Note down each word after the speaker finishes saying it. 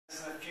This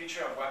is the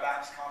Future of Web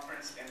Apps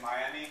conference in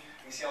Miami.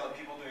 You can see all the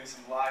people doing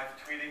some live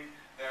tweeting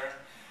there.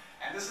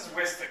 And this is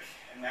Wistic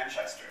in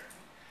Manchester.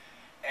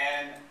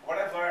 And what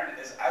I've learned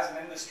is, as an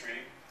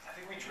industry, I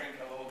think we drink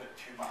a little bit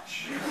too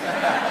much.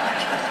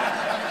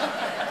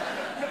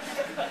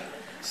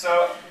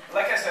 So,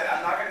 like I said,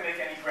 I'm not going to make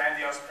any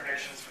grandiose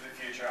predictions for the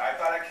future. I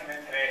thought I'd come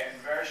in today, in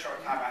the very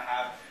short time I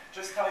have,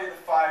 just tell you the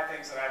 5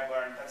 things that I've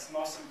learned that's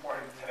most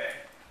important today.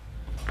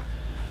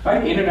 I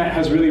think the internet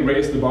has really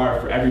raised the bar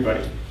for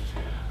everybody.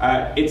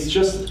 It's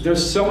just,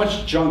 there's so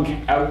much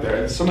junk out there,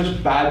 there's so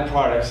much bad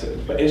products,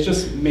 but it's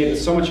just made it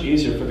so much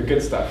easier for the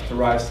good stuff to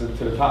rise to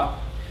the top.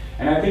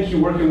 And I think you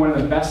work in one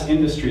of the best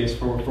industries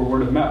for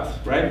word of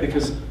mouth, right?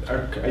 Because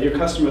your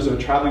customers are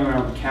traveling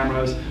around with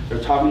cameras,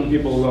 they're talking to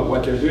people about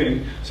what they're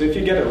doing. So if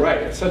you get it right,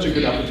 it's such a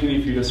good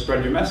opportunity for you to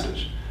spread your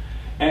message.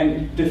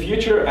 And the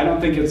future, I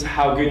don't think it's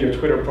how good your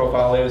Twitter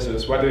profile is, or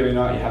whether or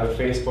not you have a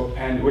Facebook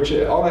pen, which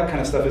all that kind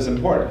of stuff is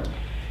important.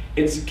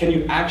 It's, can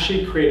you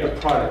actually create a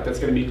product that's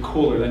going to be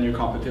cooler than your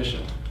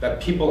competition, that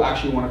people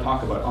actually want to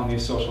talk about on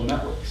these social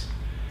networks?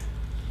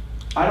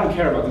 I don't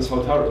care about this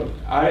hotel room.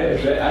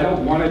 I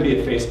don't want to be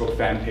a Facebook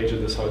fan page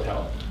of this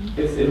hotel.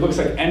 It looks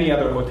like any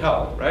other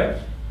hotel, right?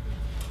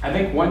 I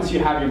think once you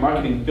have your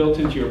marketing built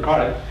into your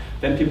product,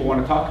 then people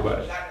want to talk about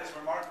it. That is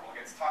remarkable. It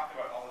gets talked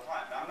about all the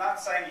time. Now, I'm not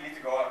saying you need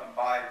to go out and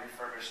buy a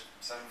refurbished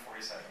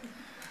 747.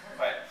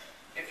 But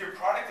if your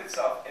product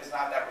itself is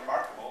not that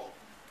remarkable,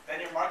 then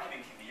your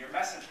marketing can be, your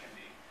message can be.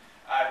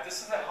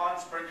 This is the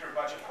Hans Brinker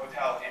Budget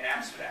Hotel in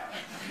Amsterdam.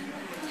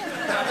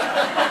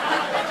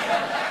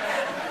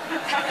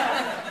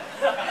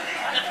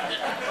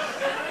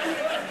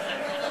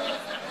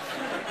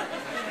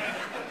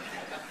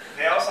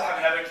 They also have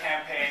another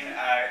campaign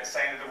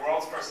saying that the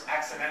world's first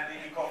accidentally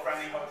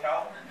eco-friendly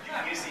hotel. You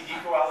can use the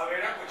eco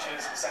elevator, which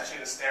is essentially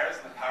the stairs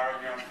and the power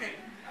of your own feet.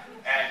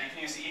 And you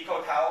can use the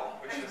eco towel,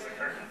 which is the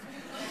curtain.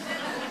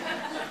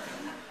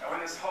 And when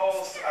this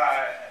whole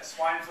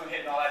swine flu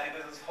hit and all that, they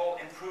did this whole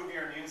improve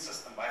your immune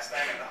system by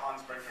staying at the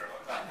Hans Brinker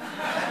Hotel.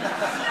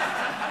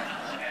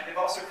 And they've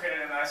also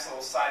created a nice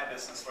little side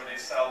business where they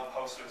sell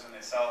posters and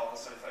they sell all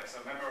sorts of things, so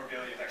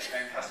memorabilia that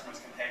then customers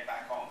can take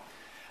back home.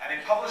 And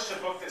they published a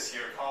book this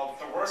year called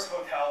The Worst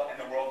Hotel in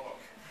the World Book.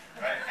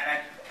 Right?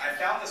 And I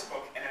found this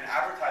book in an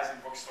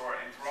advertising bookstore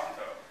in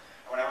Toronto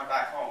when I went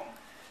back home.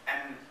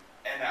 And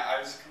I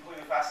was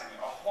completely fascinated.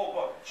 A whole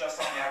book just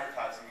on the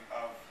advertising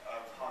of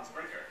Hans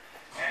Brinker.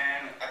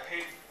 And I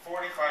paid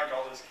 $45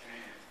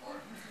 Canadian for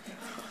it.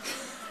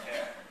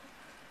 Yeah.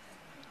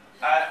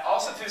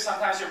 Also, too,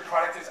 sometimes your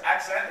product is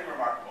accidentally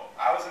remarkable.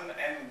 I was in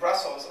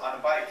Brussels on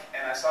a bike,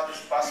 and I saw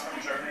this bus from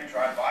Germany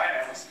drive by, and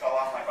I almost fell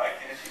off my bike.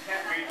 And if you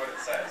can't read what it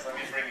says, let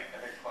me bring it a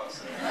bit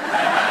closer.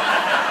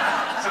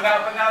 But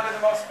now they're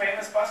the most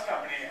famous bus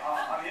company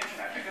on the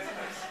internet because of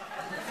this.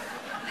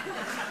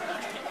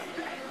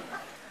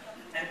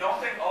 And don't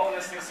think all of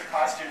this needs to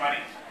cost you money,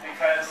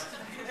 because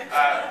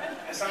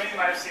some of you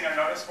might have seen our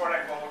notice board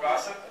at Global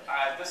Gossip.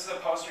 This is a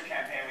poster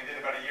campaign we did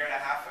about a year and a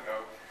half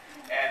ago,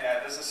 and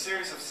there's a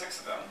series of 6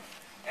 of them.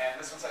 And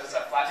this one says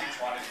that flat beach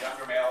wanted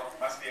younger male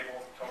must be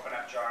able to open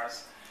up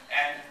jars.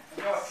 And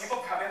you know what? People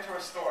come into our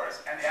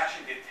stores and they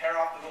tear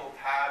off the little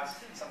tabs.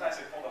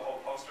 Sometimes they pull the whole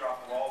poster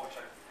off the wall, which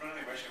I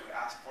really wish they would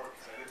ask for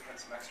because I did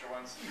print some extra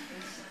ones.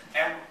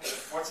 And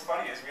what's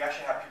funny is we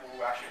actually have people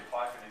who actually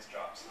apply for these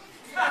jobs.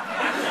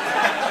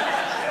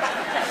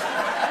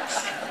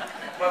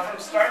 But from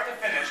start to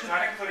finish,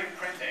 not including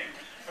printing,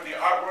 for the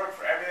artwork,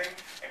 for everything,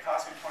 it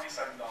cost me $27,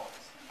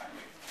 I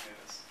believe, to do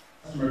this.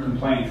 Customer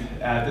complaint.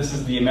 This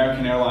is the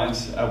American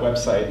Airlines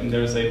website, and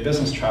there's a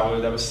business traveler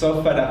that was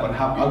so fed up on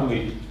how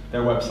ugly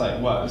their website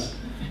was,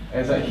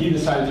 is that he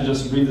decided to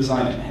just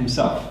redesign it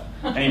himself.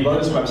 And he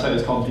wrote his website.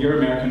 It's called Dear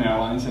American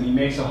Airlines, and he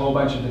makes a whole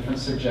bunch of different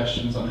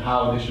suggestions on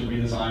how they should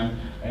redesign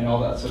and all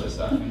that sort of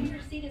stuff.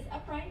 Your seat is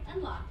upright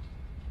and locked.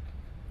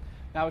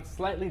 Now it's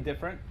slightly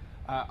different.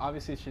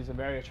 Obviously, she's a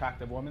very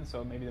attractive woman,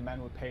 so maybe the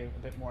men would pay a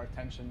bit more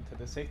attention to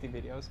the safety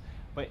videos.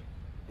 But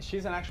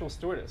she's an actual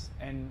stewardess,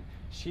 and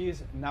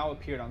she's now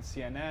appeared on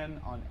CNN,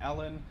 on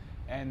Ellen,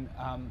 and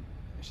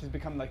she's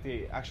become like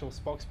the actual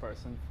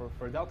spokesperson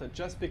for Delta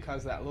just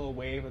because that little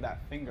wave of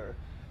that finger,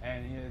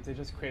 and you know, they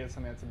just created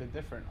something that's a bit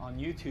different. On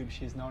YouTube,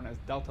 she's known as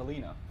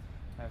Deltalina,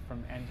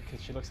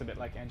 because she looks a bit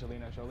like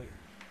Angelina Jolie.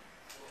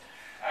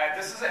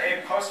 This is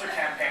a poster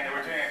campaign that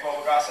we're doing at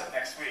Global Gossip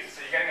next week,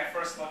 so you're getting a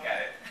first look at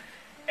it.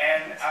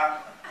 And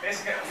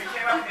basically, we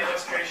came up with the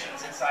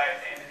illustrations inside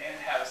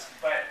in-house,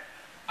 but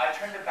I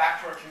turned it back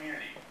to our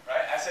community,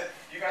 right? I said,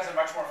 you guys are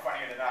much more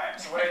funnier than I am.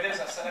 So what I did is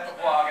I set up a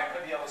blog and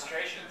put the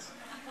illustrations.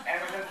 And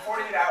within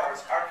 48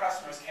 hours, our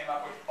customers came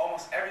up with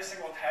almost every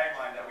single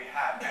tagline that we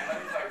had. And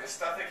let me tell you, the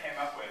stuff they came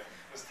up with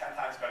was 10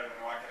 times better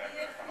than what I could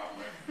ever come up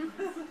with.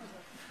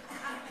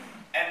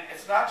 And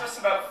it's not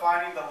just about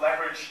finding the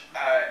leverage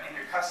in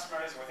your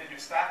customers, within your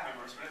staff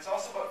members, but it's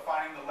also about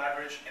finding the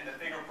leverage in the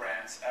bigger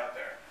brands out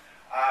there.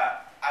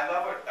 I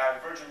love what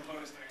Virgin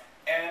Blue is doing.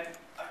 And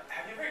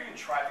have you ever even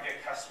tried to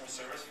get customer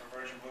service for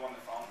Virgin Blue on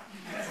the phone?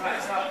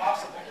 It's not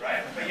possible,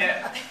 right? But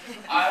yet,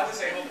 I was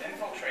able to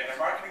infiltrate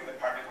their marketing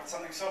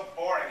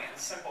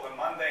simple and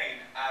mundane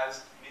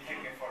as me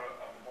taking a photo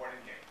of the boarding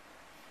gate,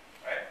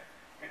 right?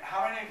 I mean,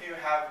 how many of you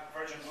have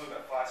Virgin Blue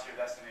that flies to your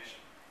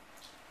destination?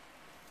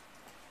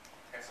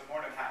 Okay, so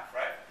more than half,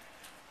 right?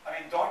 I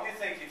mean, don't you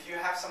think if you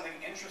have something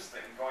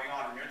interesting going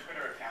on in your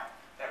Twitter account,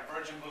 that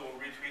Virgin Blue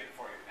will retweet it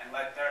for you and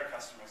let their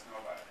customers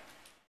know about it?